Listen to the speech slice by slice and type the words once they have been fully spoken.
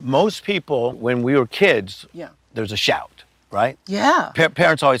Most people, when we were kids, there's a shout, right? Yeah.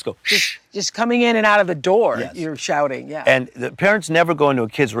 Parents always go, shh. Just coming in and out of the door, Yes. You're shouting, yeah. And the parents never go into a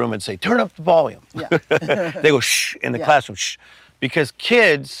kid's room and say, turn up the volume. Yeah. They go, shh, in the classroom, shh. Because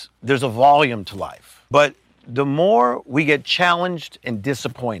kids, there's a volume to life. But the more we get challenged and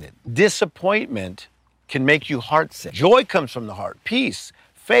disappointed, disappointment can make you heartsick. Joy comes from the heart, peace,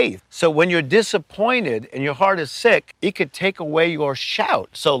 faith. So when you're disappointed and your heart is sick, it could take away your shout.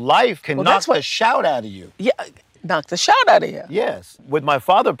 So life can knock the shout out of you. Yeah, knock the shout out of you. Yes. With my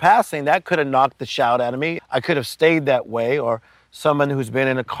father passing, that could have knocked the shout out of me. I could have stayed that way, or someone who's been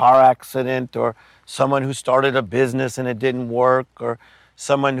in a car accident, or someone who started a business and it didn't work, or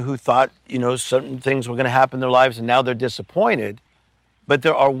someone who thought, certain things were going to happen in their lives and now they're disappointed. But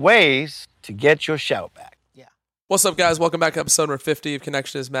there are ways to get your shout back. What's up, guys? Welcome back to episode number 50 of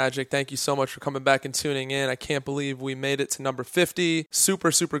Connection is Magic. Thank you so much for coming back and tuning in. I can't believe we made it to number 50.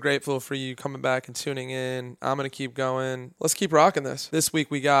 Super, super grateful for you coming back and tuning in. I'm going to keep going. Let's keep rocking this. This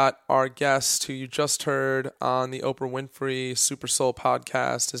week, we got our guest who you just heard on the Oprah Winfrey Super Soul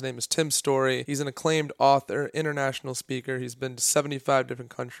podcast. His name is Tim Storey. He's an acclaimed author, international speaker. He's been to 75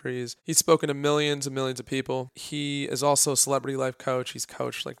 different countries. He's spoken to millions and millions of people. He is also a celebrity life coach. He's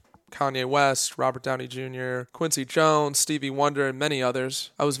coached Kanye West, Robert Downey Jr., Quincy Jones, Stevie Wonder, and many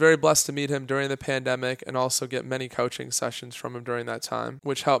others. I was very blessed to meet him during the pandemic and also get many coaching sessions from him during that time,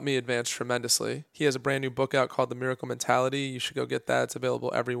 which helped me advance tremendously. He has a brand new book out called The Miracle Mentality. You should go get that. It's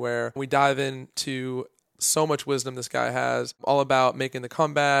available everywhere. We dive into so much wisdom this guy has, all about making the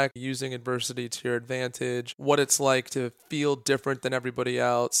comeback, using adversity to your advantage, what it's like to feel different than everybody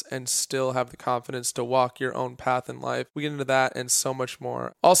else and still have the confidence to walk your own path in life. We get into that and so much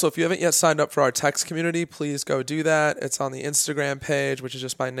more. Also, if you haven't yet signed up for our text community, please go do that. It's on the Instagram page, which is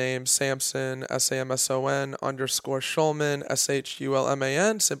just my name, Samson, SAMSON _Schulman,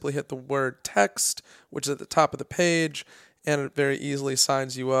 SHULMAN. Simply hit the word text, which is at the top of the page, and it very easily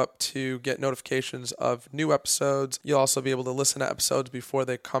signs you up to get notifications of new episodes. You'll also be able to listen to episodes before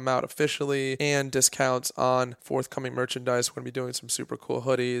they come out officially, and discounts on forthcoming merchandise. We're going to be doing some super cool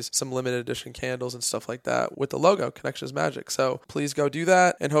hoodies, some limited edition candles and stuff like that with the logo, Connection is Magic. So please go do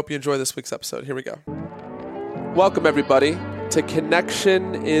that, and hope you enjoy this week's episode. Here we go. Welcome, everybody, to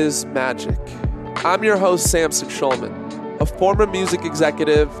Connection is Magic. I'm your host, Samson Schulman, a former music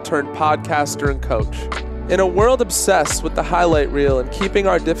executive turned podcaster and coach. In a world obsessed with the highlight reel and keeping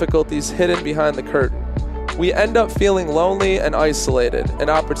our difficulties hidden behind the curtain, we end up feeling lonely and isolated, and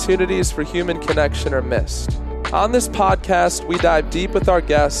opportunities for human connection are missed. On this podcast, we dive deep with our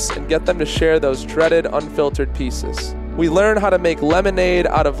guests and get them to share those dreaded, unfiltered pieces. We learn how to make lemonade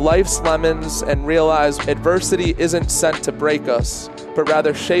out of life's lemons and realize adversity isn't sent to break us, but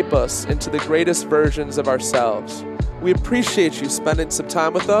rather shape us into the greatest versions of ourselves. We appreciate you spending some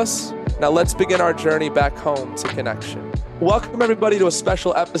time with us. Now let's begin our journey back home to connection. Welcome, everybody, to a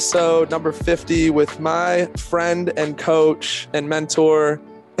special episode, number 50, with my friend and coach and mentor,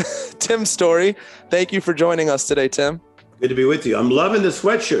 Tim Storey. Thank you for joining us today, Tim. Good to be with you. I'm loving the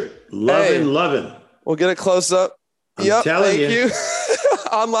sweatshirt. Loving. We'll get a close up. Thank you.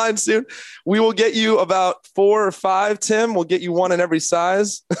 Online soon. We will get you about 4 or 5, Tim. We'll get you one in every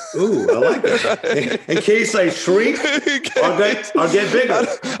size. Ooh, I like that. In case I shrink, I'll get bigger.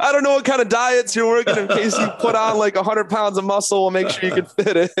 I don't know what kind of diets you're working in case you put on 100 pounds of muscle. We'll make sure you can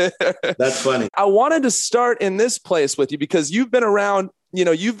fit it. That's funny. I wanted to start in this place with you because you've been around,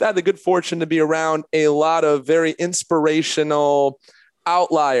 you've had the good fortune to be around a lot of very inspirational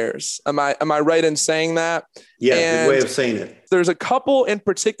outliers. Am I right in saying that? Yeah, good way of saying it. There's a couple in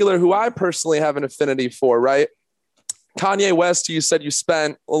particular who I personally have an affinity for, right? Kanye West, who you said you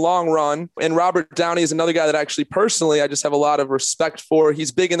spent a long run, and Robert Downey is another guy that actually personally I just have a lot of respect for.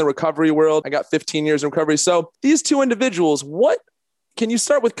 He's big in the recovery world. I got 15 years in recovery. So these two individuals, can you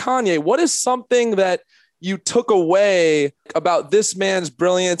start with Kanye? What is something that you took away about this man's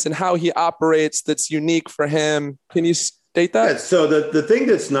brilliance and how he operates that's unique for him? Can you state that? Yeah, so the thing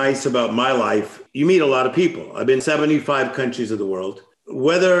that's nice about my life, you meet a lot of people. I've been in 75 countries of the world.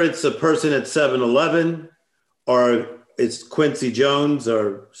 Whether it's a person at 7-Eleven or it's Quincy Jones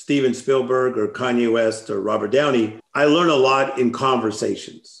or Steven Spielberg or Kanye West or Robert Downey, I learn a lot in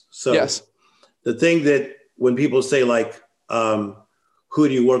conversations. So yes. The thing that when people say who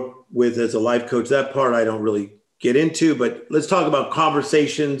do you work with as a life coach, that part I don't really get into, but let's talk about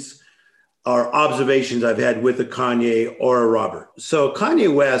conversations or observations I've had with a Kanye or a Robert. So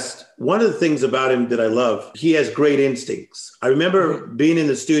Kanye West, one of the things about him that I love, he has great instincts. I remember being in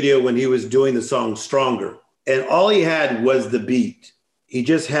the studio when he was doing the song Stronger, and all he had was the beat. He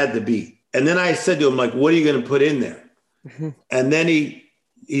just had the beat. And then I said to him, what are you going to put in there? And then he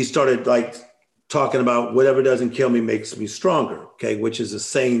he started like talking about whatever doesn't kill me makes me stronger, okay, which is a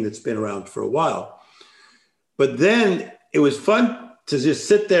saying that's been around for a while. But then it was fun to just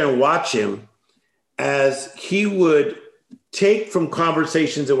sit there and watch him as he would take from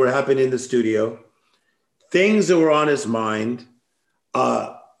conversations that were happening in the studio, things that were on his mind.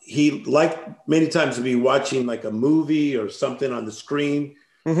 He liked many times to be watching like a movie or something on the screen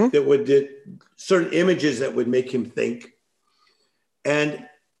that would certain images that would make him think. And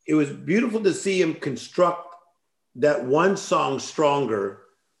it was beautiful to see him construct that one song stronger,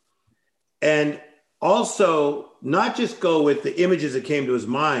 and also not just go with the images that came to his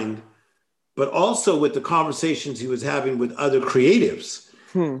mind, but also with the conversations he was having with other creatives.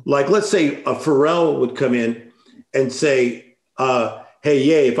 Like, let's say a Pharrell would come in and say, hey,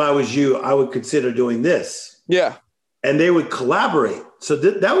 Ye, if I was you, I would consider doing this. Yeah. And they would collaborate. So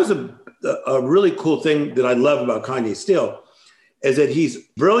that was a really cool thing that I love about Kanye still, is that he's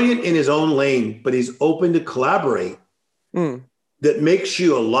brilliant in his own lane, but he's open to collaborate. That makes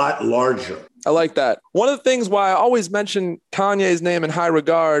you a lot larger. I like that. One of the things why I always mention Kanye's name in high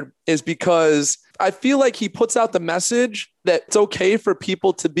regard is because I feel like he puts out the message that it's okay for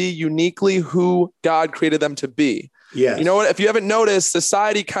people to be uniquely who God created them to be. Yes. You know what? If you haven't noticed,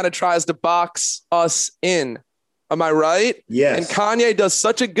 society kind of tries to box us in. Am I right? Yes. And Kanye does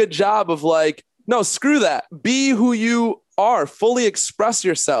such a good job of like, no, screw that. Be who you are. Fully express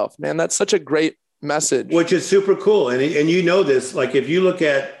yourself, man. That's such a great message. Which is super cool. And you know this, like if you look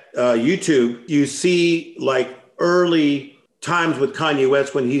at YouTube, you see like early times with Kanye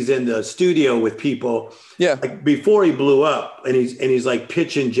West when he's in the studio with people. Yeah. Like before he blew up and he's like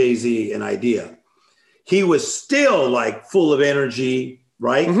pitching Jay-Z an idea. He was still like full of energy,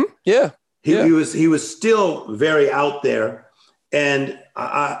 right? Yeah. He was still very out there. And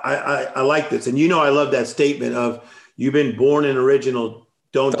I like this. And you know, I love that statement of you've been born an original,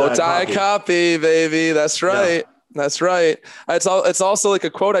 don't die a copy, baby. That's right. Yeah. That's right. It's also like a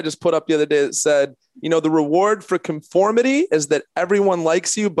quote I just put up the other day that said, you know, the reward for conformity is that everyone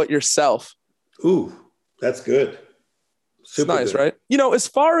likes you but yourself. Ooh, that's good. Super nice, good. Right? You know, as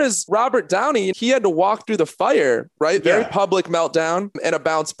far as Robert Downey, he had to walk through the fire, right? Very public meltdown and a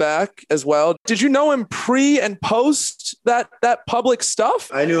bounce back as well. Did you know him pre and post that public stuff?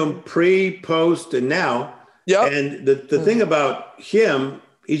 I knew him pre, post, and now. Yeah. And the thing about him,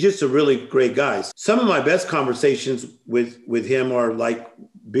 he's just a really great guy. Some of my best conversations with him are like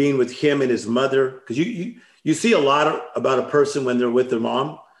being with him and his mother, because you see a lot about a person when they're with their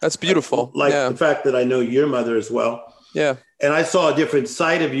mom. That's beautiful. Like the fact that I know your mother as well. Yeah. And I saw a different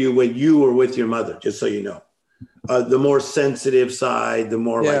side of you when you were with your mother, just so you know. The more sensitive side, the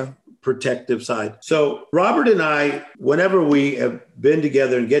more like protective side. So Robert and I, whenever we have been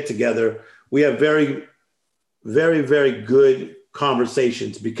together and get together, we have very, very, very good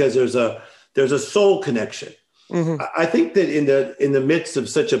conversations because there's a soul connection. I think that in the midst of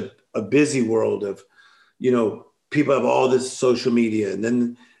such a busy world of, you know, people have all this social media and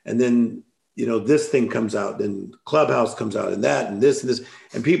then you know, this thing comes out, then Clubhouse comes out, and that, and this,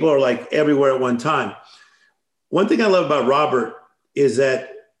 and people are like everywhere at one time. One thing I love about Robert is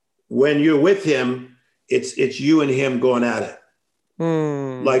that when you're with him, it's you and him going at it.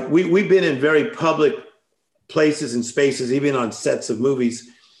 Like we've been in very public places and spaces, even on sets of movies.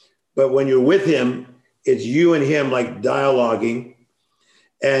 But when you're with him, it's you and him like dialoguing.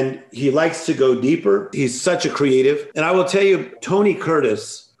 And he likes to go deeper. He's such a creative. And I will tell you, Tony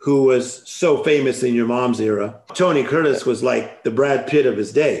Curtis, who was so famous in your mom's era. Tony Curtis was like the Brad Pitt of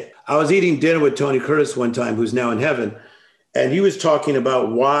his day. I was eating dinner with Tony Curtis one time, who's now in heaven, and he was talking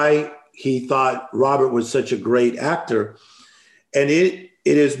about why he thought Robert was such a great actor. And it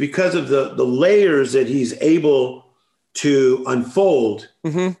is because of the layers that he's able to unfold,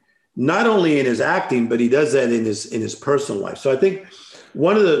 not only in his acting, but he does that in his personal life. So I think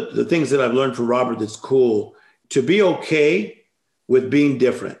one of the things that I've learned from Robert that's cool, to be okay with being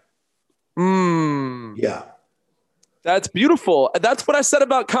different. Yeah. That's beautiful. That's what I said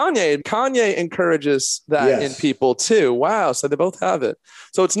about Kanye. Kanye encourages that in people too. Wow. So they both have it.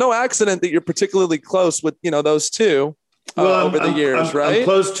 So it's no accident that you're particularly close with, you know, those two over the years, right? I'm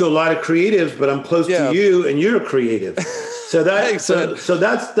close to a lot of creatives, but I'm close to you and you're a creative. So that's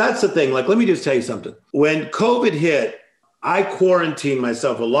the thing. Like, let me just tell you something. When COVID hit, I quarantined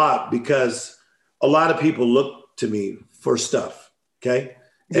myself a lot because a lot of people look to me for stuff. Okay.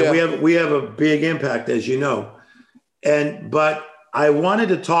 And we have a big impact, as you know. But I wanted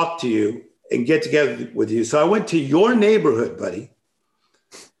to talk to you and get together with you. So I went to your neighborhood, buddy,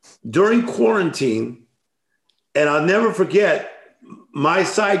 during quarantine. And I'll never forget, my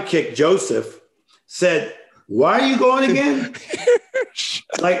sidekick, Joseph, said, "Why are you going again?"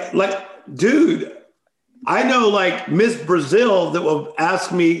 Dude, I know like Miss Brazil that will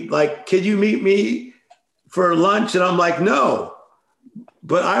ask me like, can you meet me for lunch? And I'm like, no,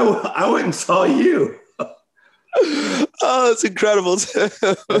 but I went and saw you. Oh, it's incredible.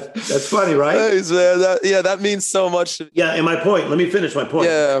 That's funny, right? Thanks, man. That means so much. Yeah. And my point, let me finish my point.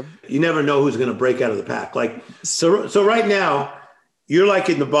 Yeah. You never know who's going to break out of the pack. Like, so right now you're like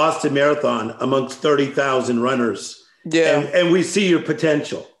in the Boston Marathon amongst 30,000 runners. Yeah. And we see your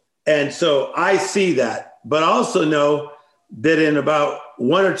potential. And so I see that, but I also know that in about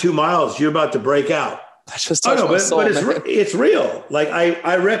 1 or 2 miles, you're about to break out. That's just touched my soul, but man. it's real. Like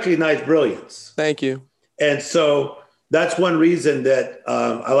I recognize brilliance. Thank you. And so that's one reason that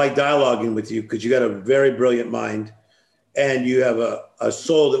I like dialoguing with you, because you got a very brilliant mind and you have a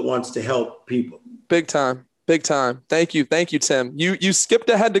soul that wants to help people. Big time. Big time. Thank you. Thank you, Tim. You skipped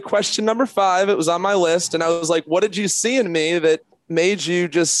ahead to question number 5. It was on my list. And I was like, what did you see in me that made you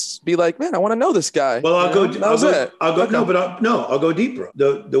just be like, man, I want to know this guy? Well, I'll go deeper.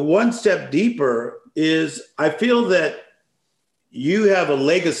 The one step deeper is I feel that you have a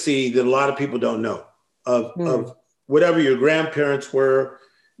legacy that a lot of people don't know of whatever your grandparents were,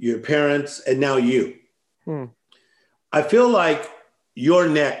 your parents, and now you. I feel like you're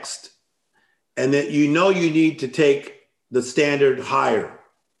next, and that you need to take the standard higher.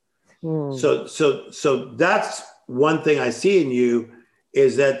 So that's one thing I see in you,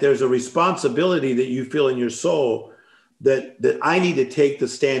 is that there's a responsibility that you feel in your soul that I need to take the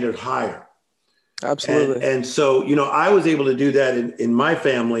standard higher. Absolutely. And so, I was able to do that in my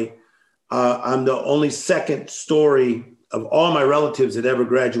family. I'm the only second story of all my relatives that ever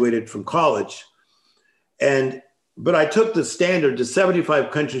graduated from college. But I took the standard to 75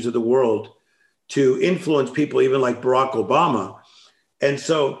 countries of the world to influence people, even like Barack Obama. And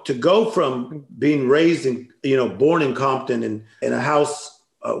so to go from being raised born in Compton in a house,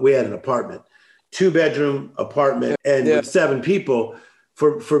 we had an apartment, 2-bedroom apartment, and with 7 people,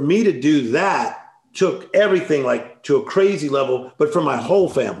 for me to do that took everything like to a crazy level, but for my whole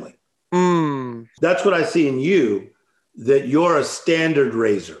family. That's what I see in you, that you're a standard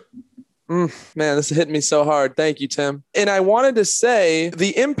raiser. Man, this hit me so hard. Thank you, Tim. And I wanted to say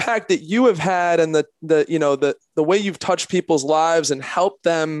the impact that you have had and the way you've touched people's lives and helped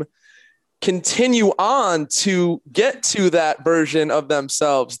them continue on to get to that version of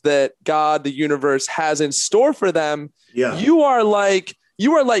themselves that God, the universe, has in store for them. Yeah. You are like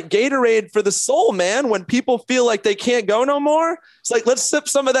Gatorade for the soul, man. When people feel like they can't go no more, it's like, let's sip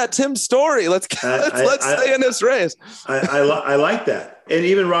some of that Tim story. Let's stay in this race. I like that. And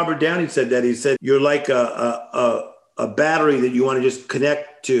even Robert Downey said that. He said, you're like a battery that you want to just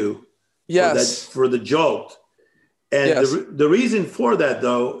connect to for the jolt. And the reason for that,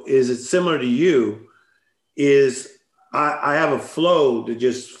 though, is it's similar to you, is I have a flow that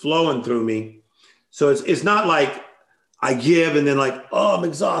just flowing through me. So it's not like I give and then like, oh, I'm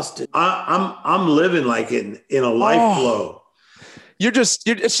exhausted. I'm living like in a life flow.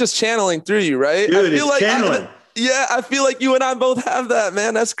 It's just channeling through you, right? Dude, it's channeling. I feel like you and I both have that,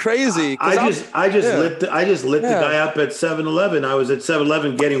 man. That's crazy. I just lit the guy up at 7-Eleven. I was at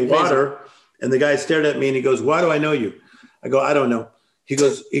 7-Eleven getting water, and the guy stared at me and he goes, "Why do I know you?" I go, "I don't know." He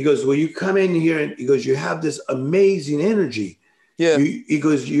goes, "Well, you come in here and he goes, you have this amazing energy." Yeah. He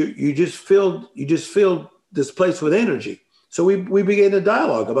goes, you just filled this place with energy. So we began a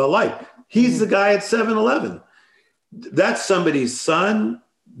dialogue about life. He's the guy at 7-Eleven. That's somebody's son.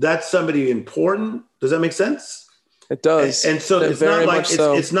 That's somebody important. Does that make sense? It does. And so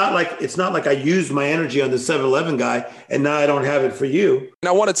it's not like I used my energy on the 7-Eleven guy and now I don't have it for you. And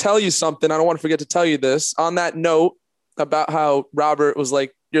I want to tell you something. I don't want to forget to tell you this. On that note about how Robert was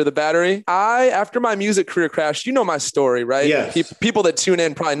like, you're the battery. After my music career crashed, you know my story, right? Yes. People that tune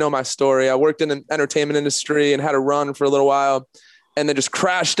in probably know my story. I worked in the entertainment industry and had a run for a little while and then just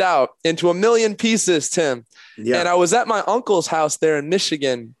crashed out into a million pieces, Tim. Yeah. And I was at my uncle's house there in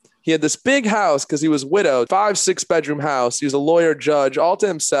Michigan. He had this big house because he was widowed, 5-6 bedroom house. He was a lawyer, judge, all to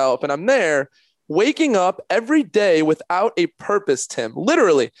himself. And I'm there waking up every day without a purpose, Tim.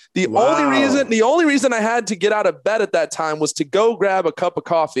 Literally. The only reason I had to get out of bed at that time was to go grab a cup of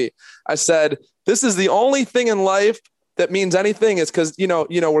coffee. I said, this is the only thing in life that means anything, is because,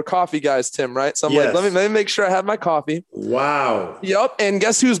 we're coffee guys, Tim, right? So I'm like, let me make sure I have my coffee. Wow. Yep. And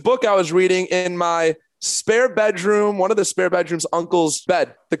guess whose book I was reading in my spare bedroom, one of the spare bedrooms, uncle's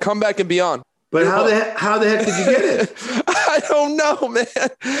bed, The Comeback and Beyond. But how the heck did you get it? I don't know, man.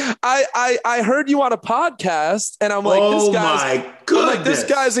 I heard you on a podcast and I'm like, this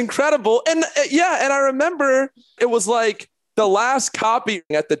guy's incredible. And and I remember it was like the last copy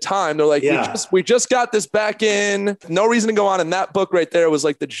at the time, they're like, we just got this back in. No reason to go on. And that book right there was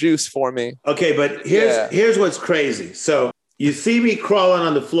like the juice for me. Okay, but here's what's crazy. So you see me crawling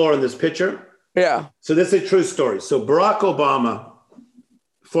on the floor in this picture? Yeah. So this is a true story. So Barack Obama,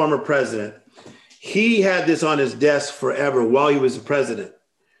 former president, he had this on his desk forever while he was the president.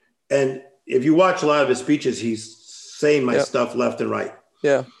 And if you watch a lot of his speeches, he's saying my stuff left and right.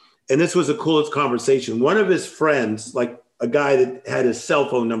 Yeah. And this was the coolest conversation. One of his friends, like a guy that had his cell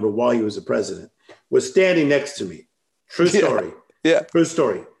phone number while he was the president, was standing next to me. True story. Yeah. True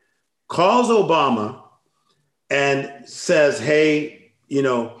story. Calls Obama and says, hey,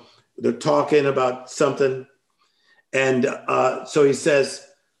 they're talking about something. And so he says,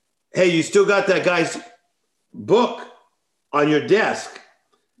 hey, you still got that guy's book on your desk,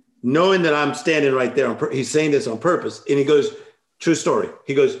 knowing that I'm standing right there. He's saying this on purpose. And he goes, true story.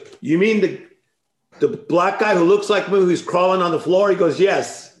 He goes, you mean the black guy who looks like me, who's crawling on the floor? He goes,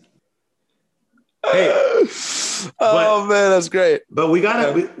 yes. Hey. Man, that's great. But we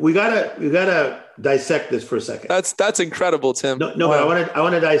gotta dissect this for a second. That's incredible, Tim. No, wow. But I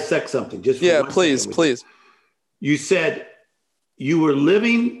want to dissect something. Just for please. You said you were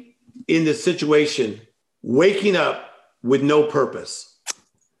living in this situation, waking up with no purpose.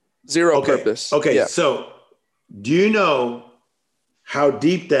 Zero purpose. Okay, yeah. So do you know how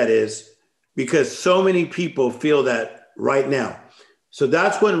deep that is? Because so many people feel that right now. So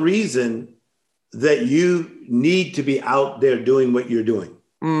that's one reason that you need to be out there doing what you're doing.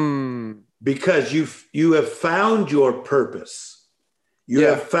 Because you have found your purpose. You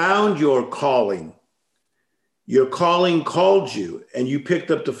have found your calling. Your calling called you and you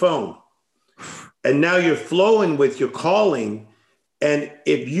picked up the phone. And now you're flowing with your calling. And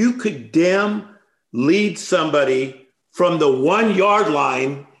if you could lead somebody from the 1 yard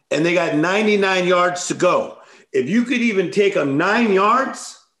line and they got 99 yards to go, if you could even take them 9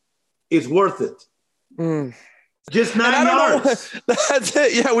 yards, it's worth it. Just 9 yards. That's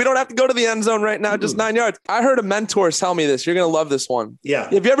it. Yeah, we don't have to go to the end zone right now. Just 9 yards. I heard a mentor tell me this. You're going to love this one. Yeah.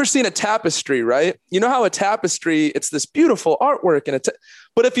 Have you ever seen a tapestry, right? You know how a tapestry, it's this beautiful artwork.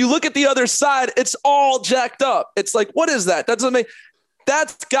 But if you look at the other side, it's all jacked up. It's like, what is that?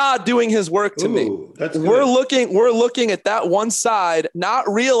 That's God doing his work to me. That's good. We're looking at that one side, not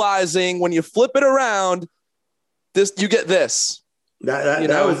realizing when you flip it around, you get this.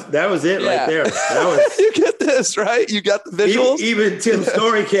 That was it right there. That was you get this, right? You got the visuals. Even Tim's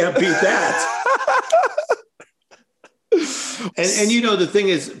story can't beat that. and the thing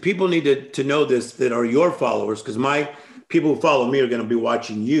is, people need to know this, that are your followers, because my people who follow me are going to be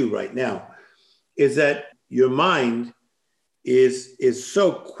watching you right now, is that your mind is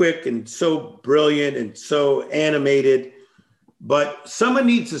so quick and so brilliant and so animated, but someone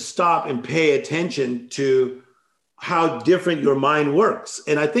needs to stop and pay attention to how different your mind works.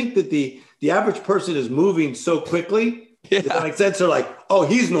 And I think that the average person is moving so quickly. Does that make sense? They're like, oh,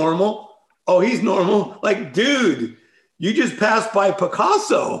 he's normal. Oh, he's normal. Like, dude, you just passed by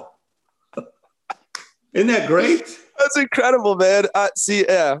Picasso. Isn't that great? That's incredible, man.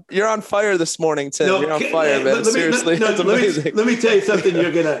 You're on fire this morning, Tim. You're on fire, man. Seriously, that's amazing. Let me tell you something.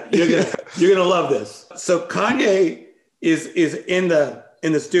 You're gonna love this. So Kanye is in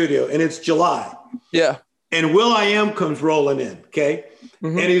the studio, and it's July. Yeah. And will.i.am comes rolling in, okay?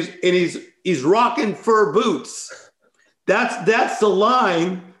 Mm-hmm. And he's rocking fur boots. That's the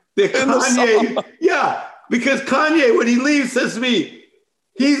line that Kanye, because Kanye, when he leaves, says to me,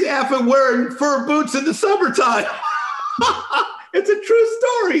 he's effing wearing fur boots in the summertime. It's a true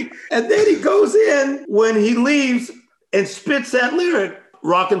story. And then he goes in when he leaves and spits that lyric,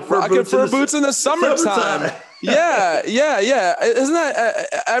 rocking fur boots in the summertime. Yeah. Isn't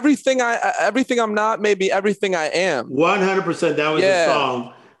that everything I'm not, maybe everything I am? 100%. That was the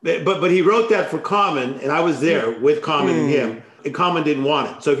song. But he wrote that for Common, and I was there with Common and him, and Common didn't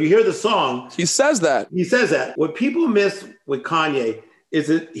want it. So if you hear the song, he says that. What people miss with Kanye is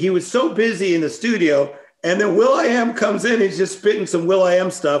that he was so busy in the studio, and then will.i.am comes in, he's just spitting some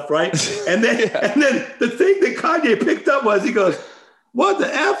will.i.am stuff, right? And then the thing that Kanye picked up was, he goes, what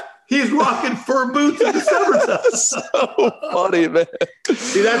the F? He's rocking fur boots in the summertime. So funny, man.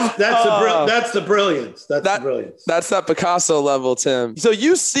 See, that's the brilliance. That's the brilliance. That's that Picasso level, Tim. So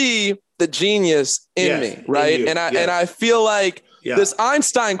you see the genius in me, right? And I feel like this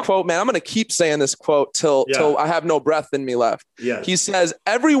Einstein quote, man, I'm going to keep saying this quote till I have no breath in me left. Yes. He says,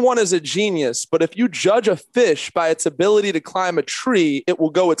 everyone is a genius, but if you judge a fish by its ability to climb a tree, it will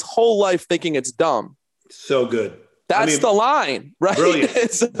go its whole life thinking it's dumb. So good. That's the line, right? Brilliant.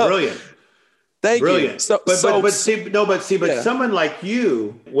 Brilliant. Thank you. But someone like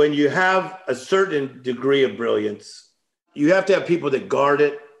you, when you have a certain degree of brilliance, You have to have people that guard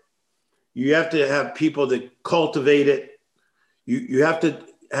it. You have to have people that cultivate it. You have to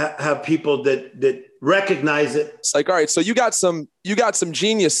have people that recognize it. It's like, all right, so you got some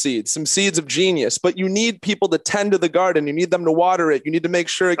genius seeds, some seeds of genius, but you need people to tend to the garden. You need them to water it. You need to make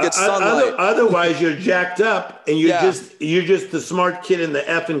sure it gets sunlight. Otherwise, you're jacked up and you're just the smart kid in the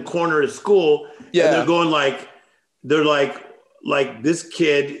effing corner of school. Yeah. And they're going like this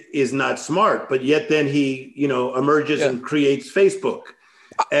kid is not smart, but yet then he, emerges and creates Facebook.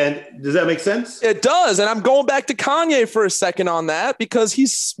 And does that make sense? It does. And I'm going back to Kanye for a second on that, because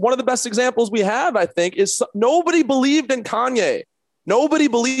he's one of the best examples we have, I think, is nobody believed in Kanye. Nobody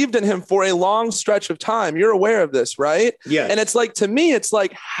believed in him for a long stretch of time. You're aware of this, right? Yeah. And it's like, to me, it's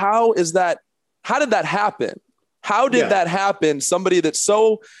like, how did that happen? How did that happen? Somebody that's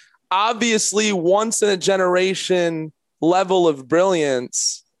so obviously once in a generation level of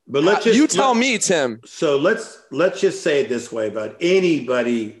brilliance. But tell me, Tim. So let's just say it this way about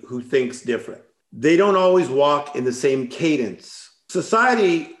anybody who thinks different. They don't always walk in the same cadence.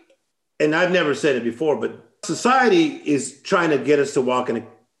 Society, and I've never said it before, but society is trying to get us to walk in a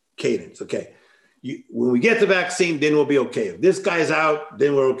cadence. Okay. When we get the vaccine, then we'll be okay. If this guy's out,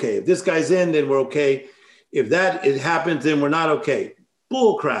 then we're okay. If this guy's in, then we're okay. If it happens, then we're not okay.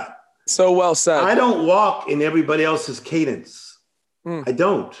 Bull crap. So well said. I don't walk in everybody else's cadence. I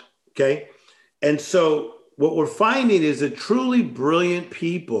don't. Okay. And so what we're finding is that truly brilliant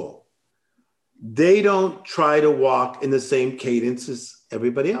people, they don't try to walk in the same cadence as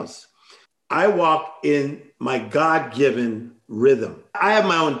everybody else. I walk in my God-given rhythm. I have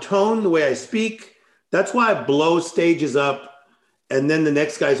my own tone, the way I speak. That's why I blow stages up, and then the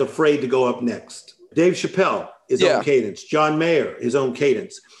next guy's afraid to go up next. Dave Chappelle, his own cadence. John Mayer, his own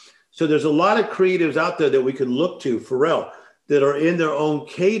cadence. So there's a lot of creatives out there that we can look to, Pharrell, that are in their own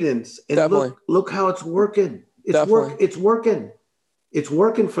cadence. And look how it's working. It's working. It's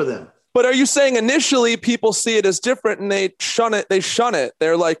working for them. But are you saying initially people see it as different and they shun it?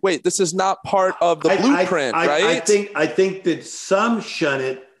 They're like, wait, this is not part of the blueprint, right? I think that some shun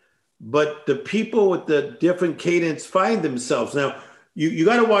it, but the people with the different cadence find themselves. Now, you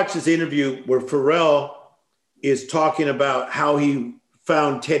got to watch this interview where Pharrell is talking about how he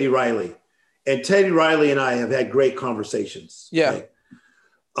found Teddy Riley. And Teddy Riley and I have had great conversations. Yeah.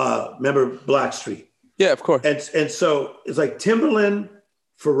 Okay? Remember Blackstreet? Yeah, of course. And so it's like Timberland,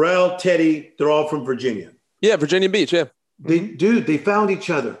 Pharrell, Teddy, they're all from Virginia. Yeah, Virginia Beach, yeah. They found each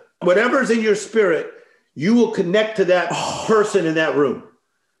other. Whatever's in your spirit, you will connect to that person in that room.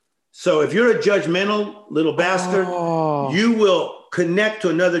 So if you're a judgmental little bastard, you will connect to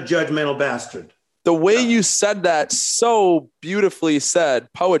another judgmental bastard. The way you said that, so beautifully said.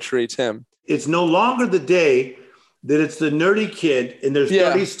 Poetry, Tim. It's no longer the day that it's the nerdy kid and there's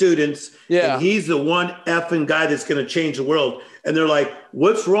 30 students and he's the one effing guy that's going to change the world. And they're like,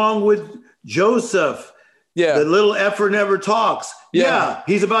 what's wrong with Joseph? Yeah. The little effer never talks. Yeah.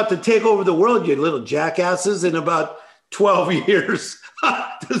 He's about to take over the world, you little jackasses, in about 12 years.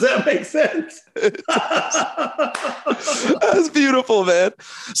 Does that make sense? That's beautiful, man.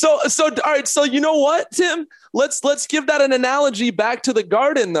 So all right. So you know what, Tim? Let's give that an analogy back to the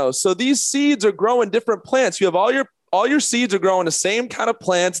garden, though. So these seeds are growing different plants. You have all your seeds are growing the same kind of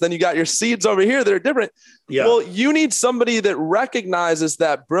plants. Then you got your seeds over here that are different. Yeah. Well, you need somebody that recognizes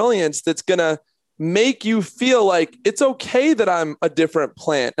that brilliance that's gonna make you feel like it's okay that I'm a different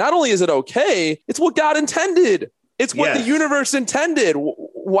plant. Not only is it okay, it's what God intended. It's what the universe intended.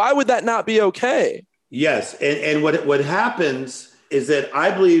 Why would that not be okay? Yes. And what happens is that I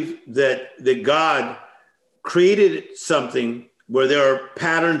believe that God created something where there are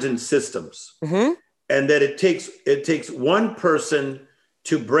patterns and systems, and that it takes one person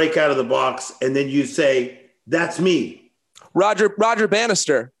to break out of the box. And then you say, that's me. Roger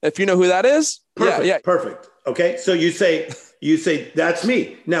Bannister, if you know who that is. Perfect. Perfect. Okay. So you say, that's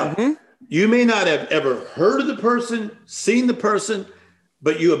me. Now, you may not have ever heard of the person, seen the person,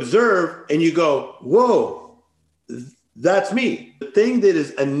 but you observe and you go, whoa, that's me. The thing that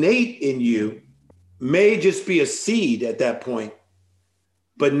is innate in you may just be a seed at that point.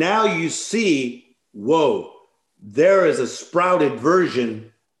 But now you see, whoa, there is a sprouted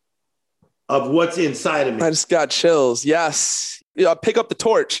version of what's inside of me. I just got chills. Yes. Pick up the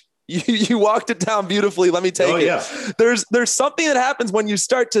torch. You walked it down beautifully. Let me take it. Yeah. There's something that happens when you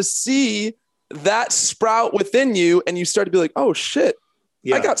start to see that sprout within you and you start to be like, oh shit,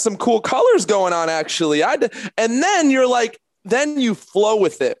 I got some cool colors going on actually. And then you're like, then you flow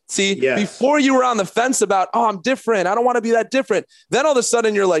with it. See, before you were on the fence about, oh, I'm different, I don't want to be that different. Then all of a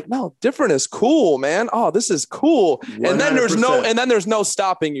sudden you're like, no, different is cool, man. Oh, this is cool. 100%. And then there's no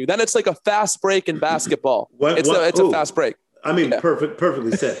stopping you. Then it's like a fast break in basketball. It's a fast break. I mean,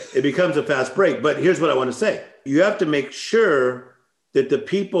 perfectly said. It becomes a fast break. But here's what I want to say. You have to make sure that the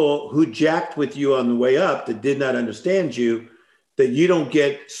people who jacked with you on the way up that did not understand you, that you don't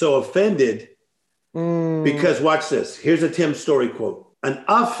get so offended. Because watch this. Here's a Tim Story quote. An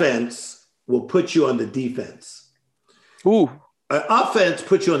offense will put you on the defense. Ooh. An offense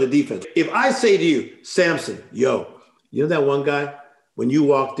puts you on the defense. If I say to you, Samson, yo, you know that one guy, when you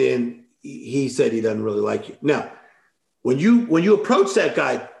walked in, he said he doesn't really like you. Now, when you approach that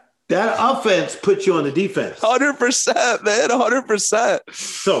guy, that offense puts you on the defense. 100%, man, 100%.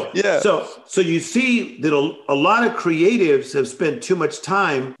 So you see that a lot of creatives have spent too much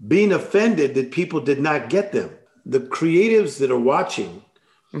time being offended that people did not get them. The creatives that are watching,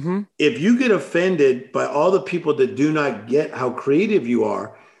 if you get offended by all the people that do not get how creative you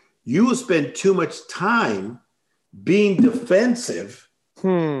are, you will spend too much time being defensive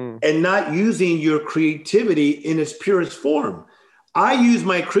and not using your creativity in its purest form. I use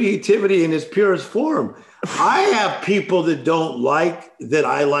my creativity in its purest form. I have people that don't like that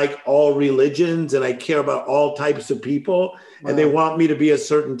I like all religions and I care about all types of people and they want me to be a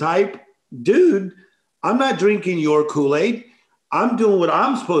certain type. Dude, I'm not drinking your Kool-Aid. I'm doing what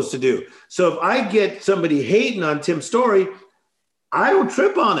I'm supposed to do. So if I get somebody hating on Tim Story, I don't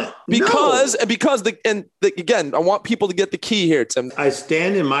trip on it. Again, I want people to get the key here, Tim. I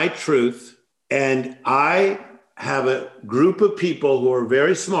stand in my truth and I have a group of people who are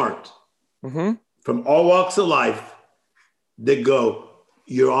very smart from all walks of life that go,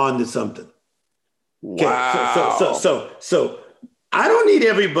 you're on to something. Okay, wow. So I don't need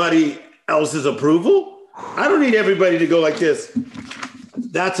everybody else's approval. I don't need everybody to go like this.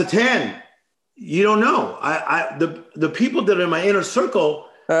 That's a 10. You don't know. The people that are in my inner circle,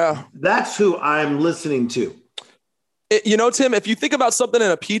 that's who I'm listening to. Tim, if you think about something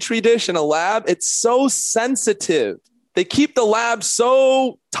in a petri dish in a lab, it's so sensitive. They keep the lab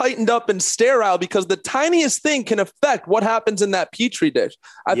so tightened up and sterile because the tiniest thing can affect what happens in that petri dish.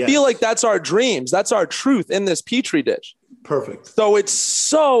 I feel like that's our dreams. That's our truth in this petri dish. Perfect. So it's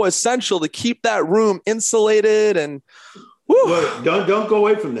so essential to keep that room insulated and well, don't go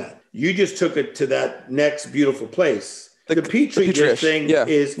away from that. You just took it to that next beautiful place. The petri dish thing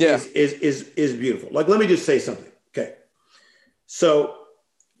is beautiful. Like, let me just say something. Okay. So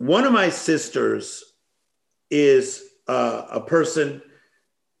one of my sisters is a person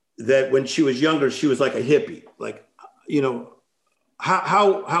that when she was younger, she was like a hippie. Like,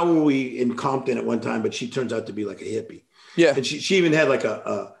 how were we in Compton at one time, but she turns out to be like a hippie. Yeah. And she even had like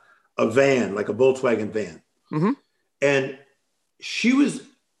a van, like a Volkswagen van. And she was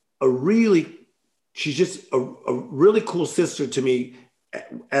she's just a really cool sister to me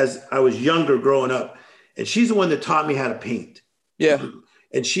as I was younger growing up. And she's the one that taught me how to paint. Yeah.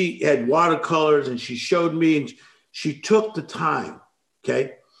 And she had watercolors and she showed me and she took the time.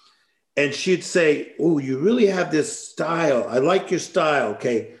 Okay. And she'd say, oh, you really have this style. I like your style.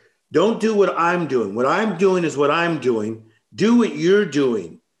 Okay. Don't do what I'm doing. What I'm doing is what I'm doing. Do what you're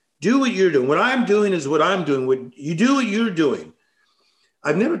doing. Do what you're doing. What I'm doing is what I'm doing. You do what you're doing.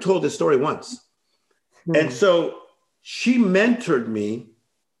 I've never told this story once. And so she mentored me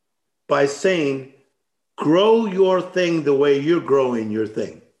by saying, grow your thing the way you're growing your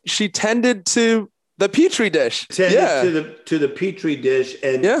thing. She tended to the petri dish. To the petri dish.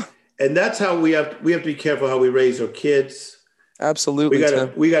 And that's how we have to be careful how we raise our kids. Absolutely.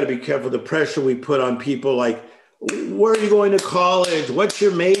 We got to be careful the pressure we put on people like, where are you going to college? What's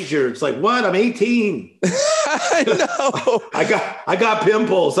your major? It's like, what? I'm 18. I know. I got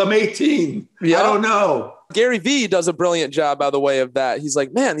pimples. I'm 18. Yeah. I don't know. Gary Vee does a brilliant job, by the way, of that. He's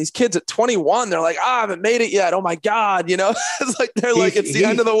like, man, these kids at 21, they're like, I haven't made it yet. Oh my God. It's like, it's the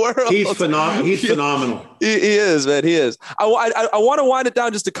end of the world. He's phenomenal. He is, man. He is. I want to wind it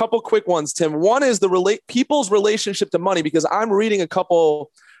down just a couple quick ones, Tim. One is people's relationship to money, because I'm reading a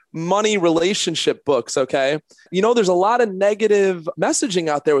couple money relationship books. Okay. There's a lot of negative messaging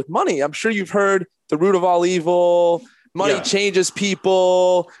out there with money. I'm sure you've heard the root of all evil, money changes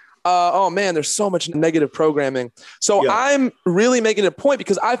people. Oh man, there's so much negative programming. So I'm really making a point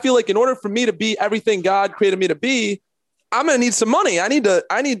because I feel like in order for me to be everything God created me to be, I'm going to need some money. I need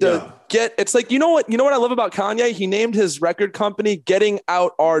to get, it's like, you know what I love about Kanye? He named his record company Getting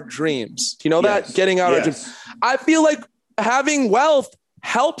Out Our Dreams. Do you know that? Getting Out Our Dreams. I feel like having wealth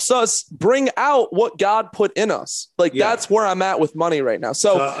helps us bring out what God put in us. Like that's where I'm at with money right now.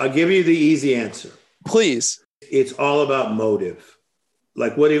 So I'll give you the easy answer. Please. it's all about motive.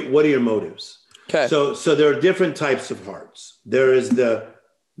 Like, what are your motives? Okay. So there are different types of hearts. There is the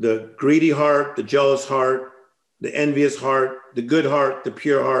greedy heart, the jealous heart, the envious heart, the good heart, the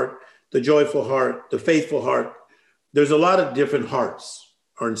pure heart, the joyful heart, the faithful heart. There's a lot of different hearts,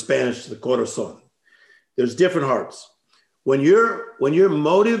 or in Spanish, the corazón. There's different hearts. When your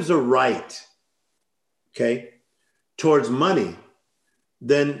motives are right, okay, towards money,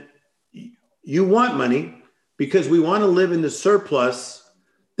 then you want money because we want to live in the surplus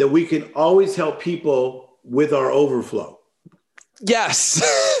that we can always help people with our overflow.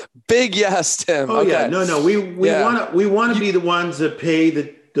 Yes. Big yes, Tim. Oh, okay. yeah. No. We want to be the ones that pay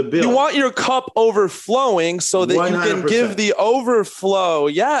the bill. You want your cup overflowing so that 100%. You can give the overflow.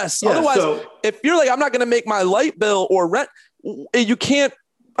 Yes. Yeah, otherwise, if you're like, I'm not going to make my light bill or rent, you can't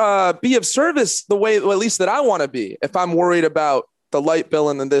be of service the way, at least that I want to be. If I'm worried about the light bill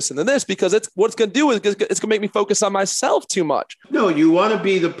and then this and then this, because it's what it's going to do is it's going to make me focus on myself too much. No, you want to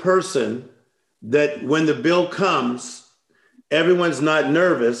be the person that when the bill comes, everyone's not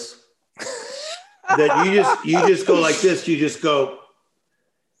nervous. That you just go like this. You just go,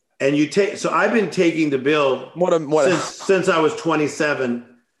 and you take. So I've been taking the bill since I was 27.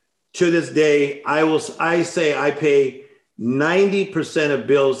 To this day, I say I pay 90% of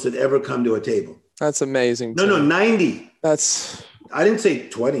bills that ever come to a table. That's amazing. No, 90. I didn't say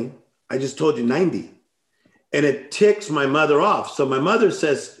 20. I just told you 90. And it ticks my mother off. So my mother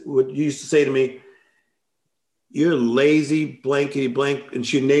says, what you used to say to me, you're lazy, blankety blank. And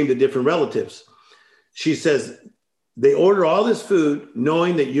she named the different relatives. She says, they order all this food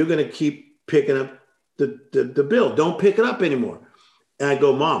knowing that you're going to keep picking up the bill. Don't pick it up anymore. And I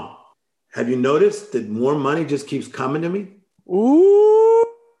go, Mom, have you noticed that more money just keeps coming to me? Ooh.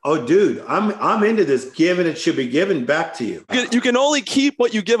 Oh, dude, I'm into this. Given it should be given back to you. You can only keep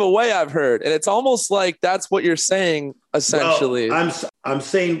what you give away, I've heard. And it's almost like that's what you're saying, essentially. Well, I'm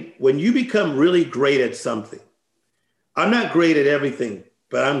saying when you become really great at something, I'm not great at everything,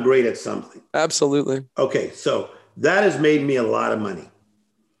 but I'm great at something. Absolutely. Okay, so that has made me a lot of money.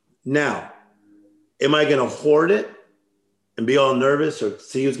 Now, am I going to hoard it and be all nervous or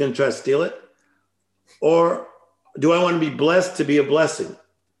see who's going to try to steal it? Or do I want to be blessed to be a blessing?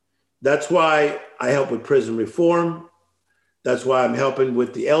 That's why I help with prison reform. That's why I'm helping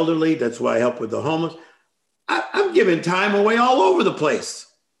with the elderly. That's why I help with the homeless. I'm giving time away all over the place.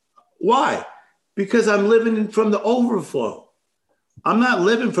 Why? Because I'm living from the overflow. I'm not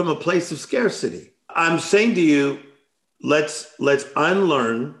living from a place of scarcity. I'm saying to you, let's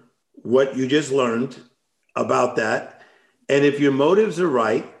unlearn what you just learned about that. And if your motives are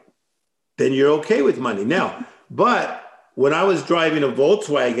right, then you're okay with money. Now, but when I was driving a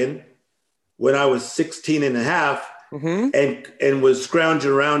Volkswagen, when I was 16 and a half, and was scrounging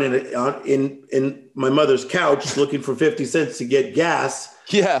around in my mother's couch looking for 50 cents to get gas.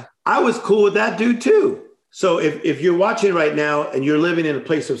 Yeah. I was cool with that dude too. So if you're watching right now and you're living in a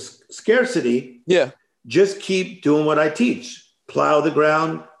place of scarcity, just keep doing what I teach. Plow the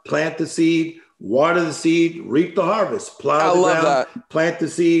ground, plant the seed, water the seed, reap the harvest. Plow the ground, plant the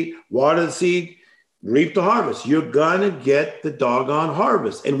seed, water the seed, reap the harvest. You're gonna get the doggone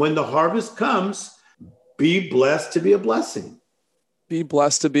harvest. And when the harvest comes, be blessed to be a blessing. Be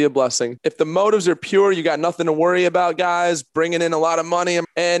blessed to be a blessing. If the motives are pure, you got nothing to worry about, guys, bringing in a lot of money.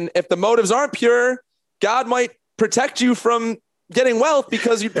 And if the motives aren't pure, God might protect you from getting wealth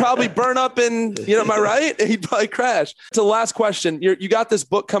because you'd probably burn up and, am I right? He'd probably crash. So the last question, you got this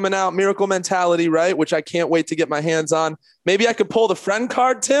book coming out, Miracle Mentality, right? Which I can't wait to get my hands on. Maybe I could pull the friend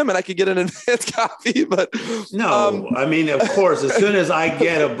card, Tim, and I could get an advanced copy, but no, I mean, of course, as soon as I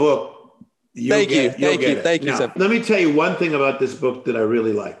get a book, Thank you, Tim. Let me tell you one thing about this book that I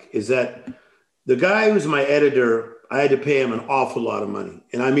really like is that the guy who's my editor, I had to pay him an awful lot of money,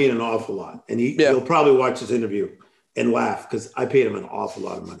 and I mean an awful lot. And he'll probably watch this interview and laugh because I paid him an awful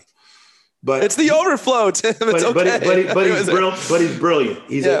lot of money. But it's the overflow, Tim. It's okay. But he's brilliant.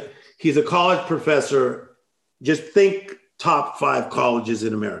 He's a college professor. Just think top 5 colleges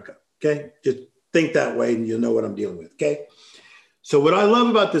in America. Okay, just think that way, and you'll know what I'm dealing with. Okay. So what I love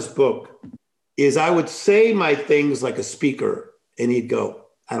about this book is I would say my things like a speaker, and he'd go,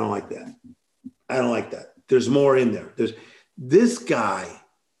 "I don't like that. I don't like that. There's more in there." This guy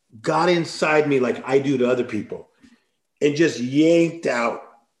got inside me like I do to other people, and just yanked out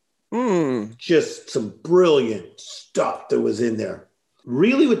just some brilliant stuff that was in there.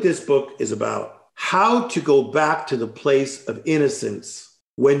 Really what this book is about, how to go back to the place of innocence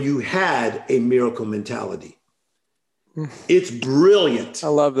when you had a miracle mentality. It's brilliant. I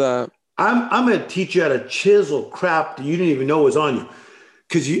love that. I'm going to teach you how to chisel crap that you didn't even know was on you.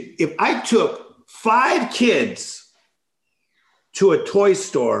 Because if I took 5 kids to a toy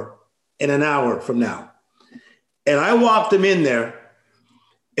store in an hour from now. And I walked them in there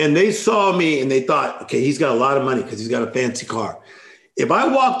and they saw me and they thought, okay, he's got a lot of money because he's got a fancy car. If I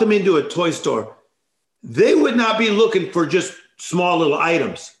walked them into a toy store, they would not be looking for just small little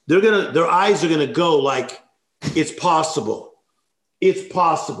items. Their eyes are going to go like, it's possible. It's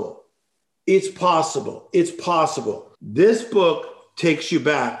possible. It's possible. It's possible. This book takes you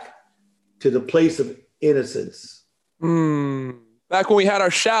back to the place of innocence. Back when we had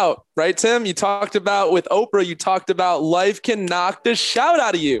our shout, right, Tim? You talked about with Oprah, you talked about life can knock the shout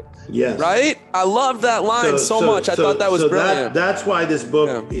out of you. Yes. Right? I love that line so much. I thought that was brilliant. That's why this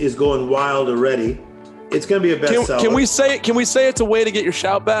book is going wild already. It's going to be a bestseller. Can we say it's a way to get your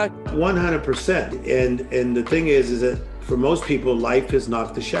shout back? 100%. And the thing is that for most people, life has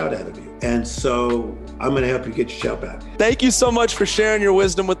knocked the shout out of you. And so I'm going to help you get your shout back. Thank you so much for sharing your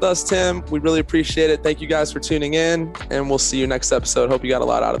wisdom with us, Tim. We really appreciate it. Thank you guys for tuning in, and we'll see you next episode. Hope you got a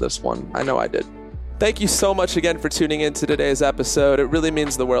lot out of this one. I know I did. Thank you so much again for tuning in to today's episode. It really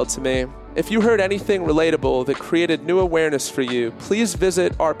means the world to me. If you heard anything relatable that created new awareness for you, please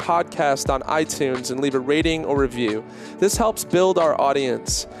visit our podcast on iTunes and leave a rating or review. This helps build our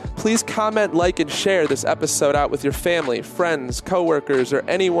audience. Please comment, like, and share this episode out with your family, friends, coworkers, or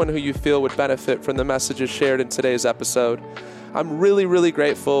anyone who you feel would benefit from the messages shared in today's episode. I'm really, really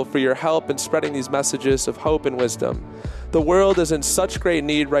grateful for your help in spreading these messages of hope and wisdom. The world is in such great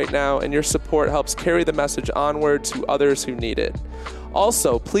need right now, and your support helps carry the message onward to others who need it.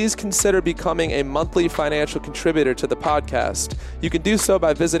 Also, please consider becoming a monthly financial contributor to the podcast. You can do so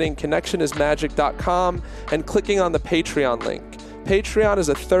by visiting connectionismagic.com and clicking on the Patreon link. Patreon is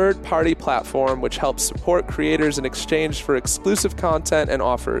a third-party platform which helps support creators in exchange for exclusive content and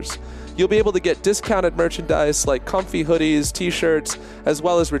offers. You'll be able to get discounted merchandise like comfy hoodies, t-shirts, as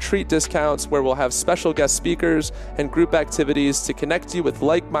well as retreat discounts where we'll have special guest speakers and group activities to connect you with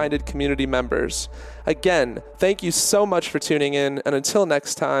like-minded community members. Again, thank you so much for tuning in, and until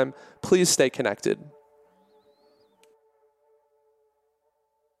next time, please stay connected.